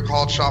able to do a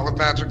called shot with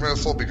magic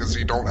missile, because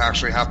you don't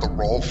actually have to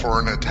roll for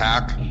an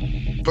attack.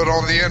 But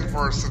on the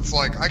inverse, it's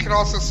like, I can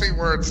also see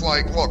where it's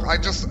like, look, I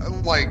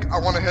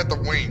want to hit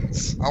the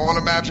wings. I want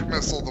to magic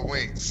missile the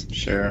wings.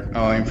 Sure,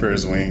 I'll aim for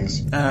his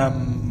wings.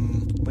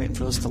 Waiting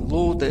for us to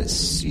load. Let's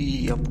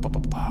see.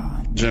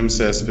 Jim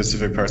says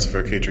specific parts of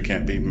our creature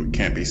can't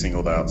be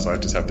singled out, so I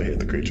just have to hit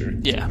the creature.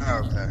 Yeah.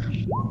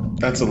 Okay.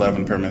 That's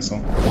 11 per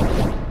missile.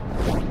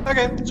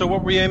 Okay, so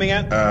what were you aiming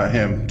at?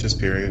 Him, just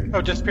period.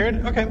 Oh, just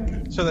period? Okay.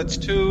 So that's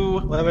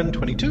 2, 11,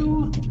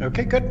 22.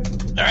 Okay, good.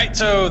 All right,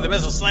 so the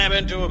missiles slam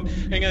into him,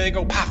 and they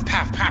go paf,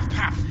 paf, paf,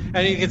 paf.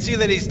 And you can see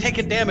that he's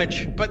taking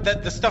damage, but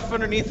that the stuff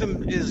underneath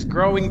him is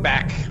growing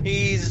back.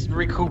 He's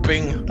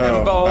recouping.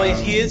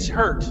 He is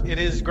hurt. It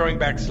is growing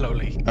back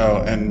slowly. Oh,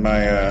 and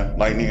my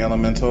lightning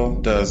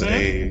elemental does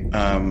a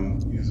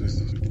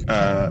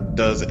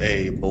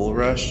bull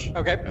rush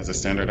as a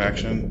standard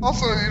action.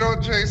 Also, you know,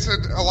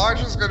 Jason,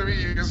 Elijah's going to be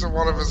using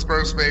one of his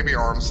gross baby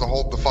arms to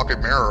hold the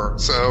fucking mirror,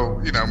 so,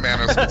 you know,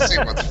 Manos can see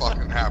what's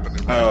fucking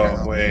happening right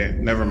now. Wait,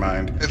 never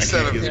mind.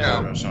 Instead I can't use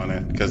bull rush on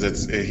it,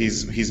 because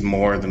he's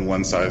more than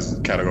one size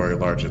category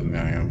larger than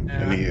I am,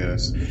 and he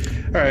is.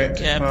 All right.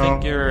 Can't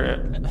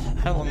figure...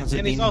 How long has it been?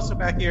 And he's also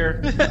back here.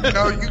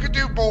 No, you could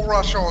do bull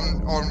rush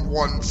on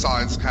one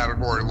size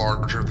category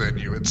larger than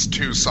you. It's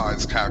 2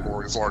 size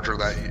categories larger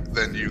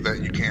than you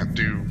that you can't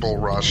do bull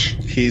rush.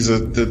 He's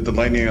the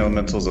lightning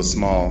elemental's a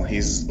small.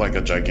 He's like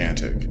a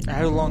gigantic.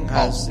 How long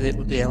has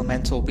the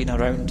elemental been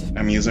around?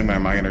 I'm using my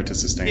minor to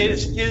sustain it.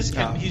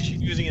 He's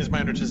using his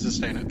minor to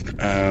sustain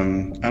it.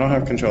 I don't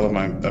have control of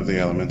the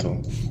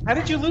elemental. How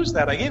did you lose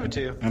that? I gave it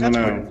to you. I don't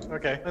know.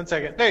 Weird. Okay, 1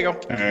 second. There you go.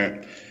 All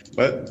right.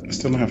 What? I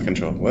still don't have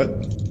control. What?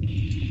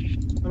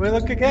 Let me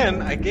look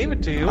again. I gave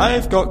it to you.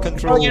 I've got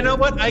control. Oh, you know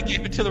what? I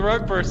gave it to the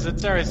rogue person.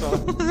 Sorry, Saul.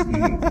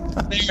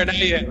 There, now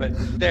you have it.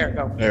 There,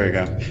 go. There we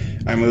go.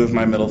 I moved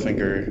my middle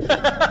finger.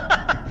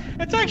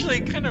 It's actually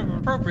kind of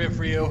appropriate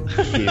for you.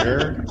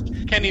 Here?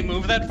 Can he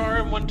move that far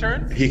in one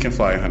turn? He can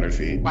fly 100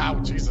 feet. Wow,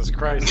 Jesus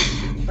Christ.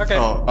 Okay.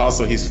 Oh,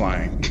 also he's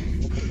flying.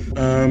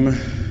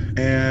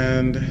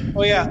 And...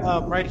 Oh,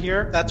 yeah, right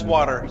here, that's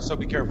water, so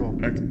be careful.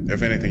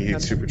 If anything, he'd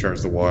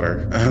supercharge the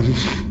water.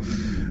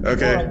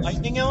 Okay. Or a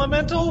lightning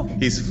elemental?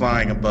 He's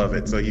flying above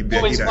it, so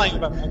he's flying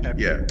above it. Okay.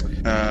 Yeah.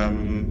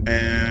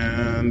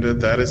 And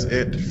that is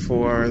it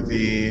for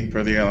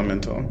the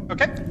elemental.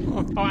 Okay.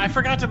 Oh, I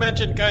forgot to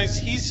mention, guys,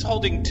 he's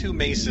holding 2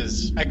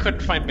 maces. I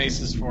couldn't find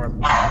maces for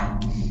him.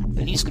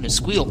 Then he's gonna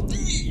squeal.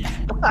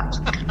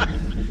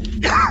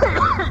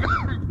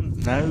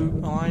 No,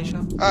 Elijah?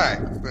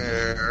 Alright,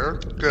 there.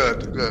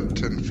 Good.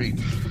 10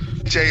 feet.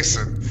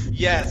 Jason.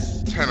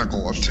 Yes.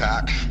 Tentacle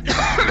attack. He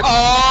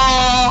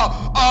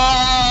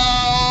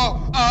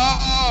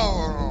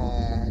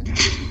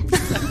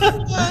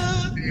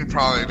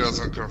probably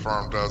doesn't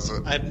confirm, does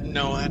it?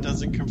 No, that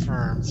doesn't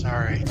confirm.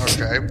 Sorry.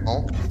 Okay,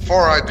 well,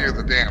 before I do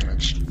the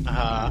damage,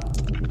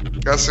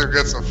 guess who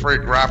gets a free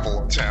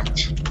grapple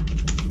attempt?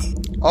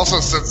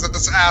 Also, since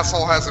this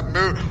asshole hasn't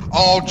moved,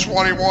 all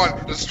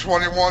 21, does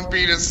 21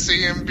 beat his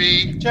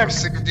CMB? Check. Or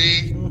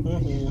CD?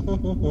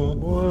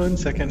 1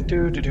 second.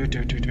 Do.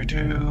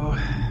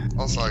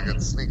 Also, I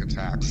get sneak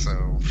attack,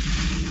 so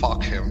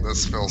fuck him.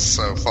 This feels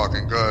so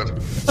fucking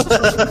good.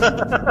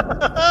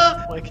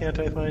 Why can't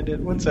I find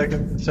it? 1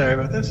 second. Sorry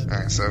about this.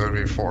 Alright, so it would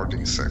be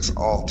 4d6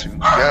 all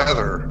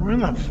together. Where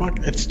the fuck?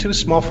 It's too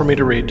small for me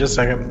to read. Just a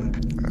second.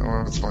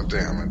 What's my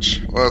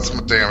damage? Well, it's my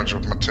damage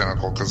with my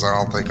tentacle, because I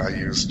don't think I've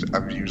used,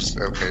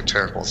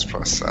 tentacles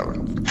plus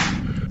 7.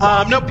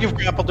 Nope, you've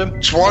grappled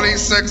him.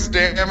 26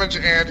 damage,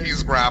 and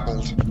he's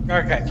grappled.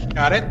 Okay,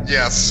 got it?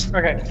 Yes.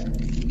 Okay.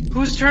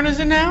 Whose turn is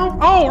it now?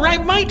 Oh,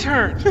 right, my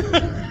turn!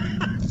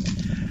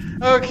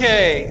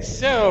 Okay,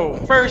 so,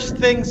 first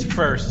things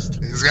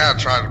first. He's gotta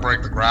try to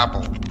break the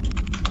grapple.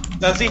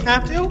 Does he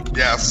have to?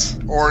 Yes.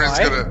 Or he's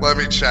gonna, let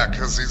me check,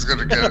 because he's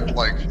gonna get,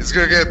 he's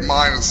gonna get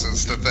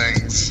minuses to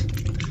things.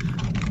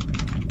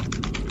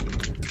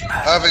 I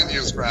haven't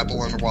used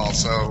grapple in a while,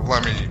 so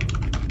let me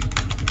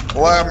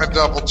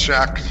double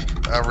check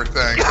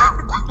everything.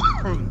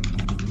 Come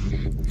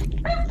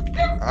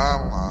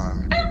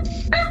on.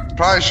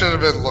 Probably should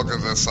have been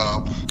looking this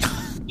up.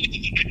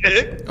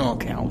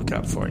 Okay, I'll look it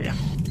up for you.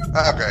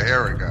 Okay,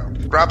 here we go.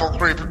 Grappled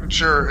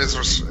creature is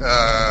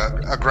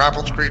a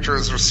grappled creature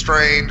is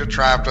restrained,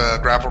 trapped.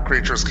 Grappled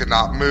creatures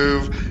cannot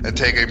move and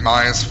take a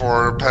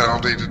 -4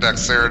 penalty to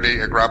dexterity.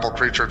 A grappled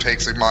creature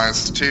takes a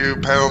 -2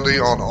 penalty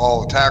on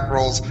all attack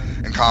rolls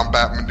and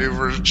combat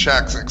maneuver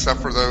checks, except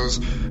for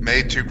those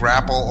made to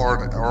grapple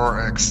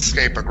or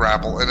escape a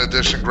grapple. In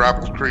addition,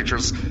 grappled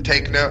creatures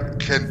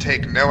can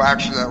take no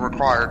action that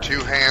require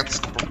 2 hands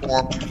to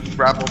perform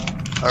grappled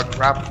A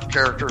grappled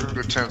character who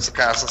attempts to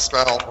cast a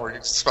spell or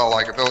use a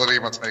spell-like ability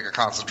must make a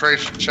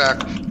concentration check.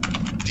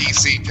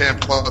 DC 10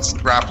 plus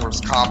grappler's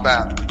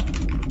combat.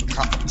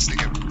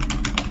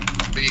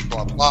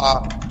 Blah,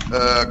 blah.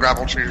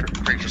 Grappled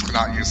creatures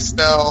cannot use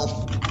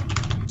stealth.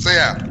 So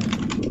yeah.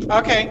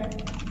 Okay.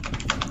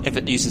 If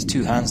it uses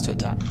 2 hands to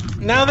attack.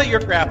 Now that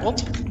you're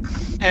grappled,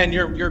 and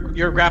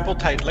you're grappled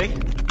tightly,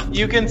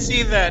 you can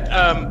see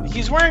that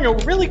he's wearing a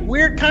really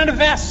weird kind of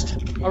vest.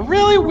 A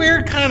really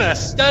weird kind of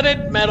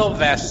studded metal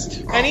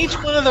vest. And each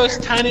one of those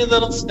tiny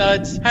little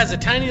studs has a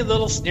tiny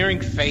little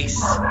sneering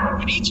face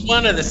on each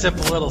one of the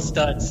simple little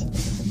studs.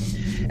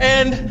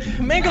 And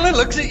Mengele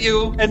looks at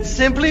you and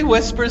simply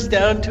whispers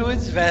down to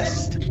his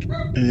vest.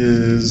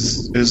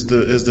 Is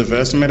the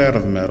vest made out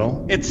of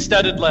metal? It's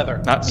studded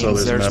leather. That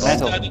means there's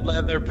metal. Studded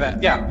leather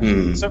vest. Yeah.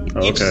 So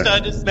Okay. each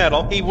stud is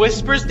metal. He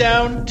whispers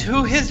down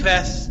to his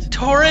vest,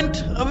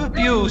 torrent of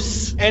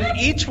abuse, and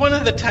each one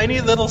of the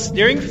tiny little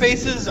sneering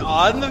faces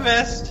on the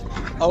vest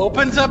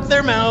opens up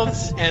their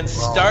mouths and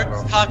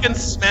starts talking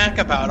smack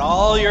about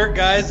all your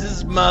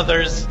guys'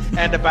 mothers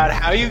and about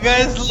how you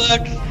guys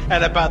look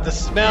and about the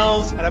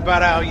smells and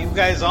about how you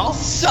guys all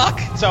suck.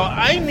 So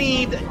I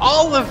need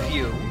all of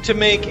you to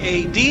make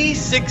a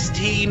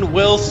D16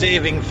 will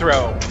saving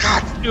throw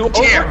to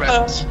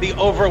overcome the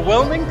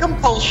overwhelming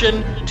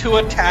compulsion to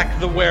attack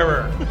the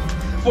wearer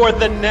for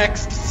the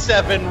next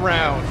 7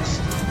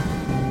 rounds.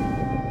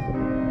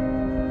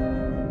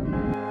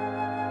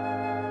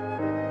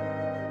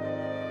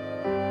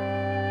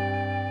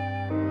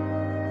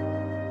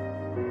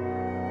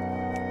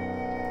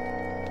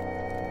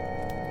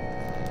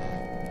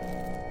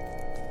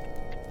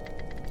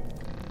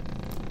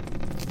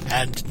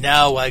 And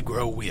now I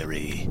grow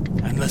weary,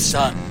 and the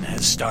sun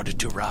has started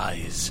to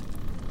rise.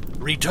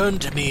 Return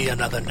to me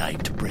another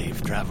night,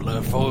 brave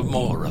traveler, for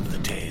more of the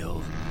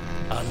tale.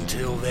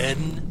 Until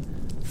then,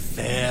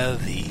 fare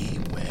thee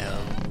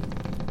well.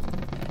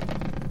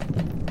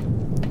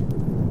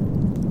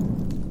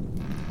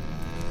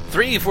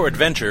 Three for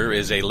Adventure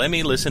is a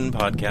Lemmy Listen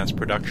podcast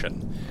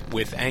production,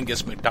 with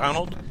Angus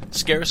MacDonald,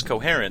 Scarce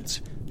Coherence,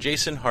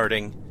 Jason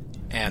Harding,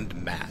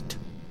 and Matt.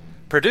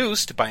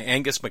 Produced by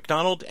Angus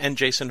MacDonald and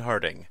Jason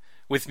Harding,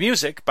 with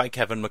music by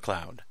Kevin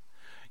MacLeod.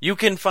 You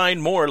can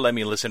find more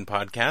Lemmy Listen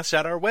podcasts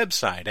at our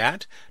website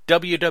at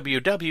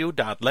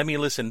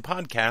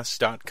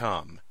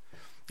www.lemmylistenpodcasts.com.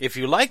 If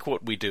you like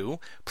what we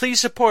do, please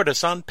support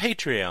us on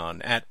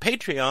Patreon at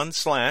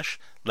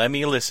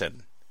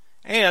patreon.com/LemmyListen.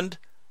 And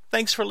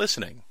thanks for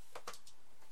listening.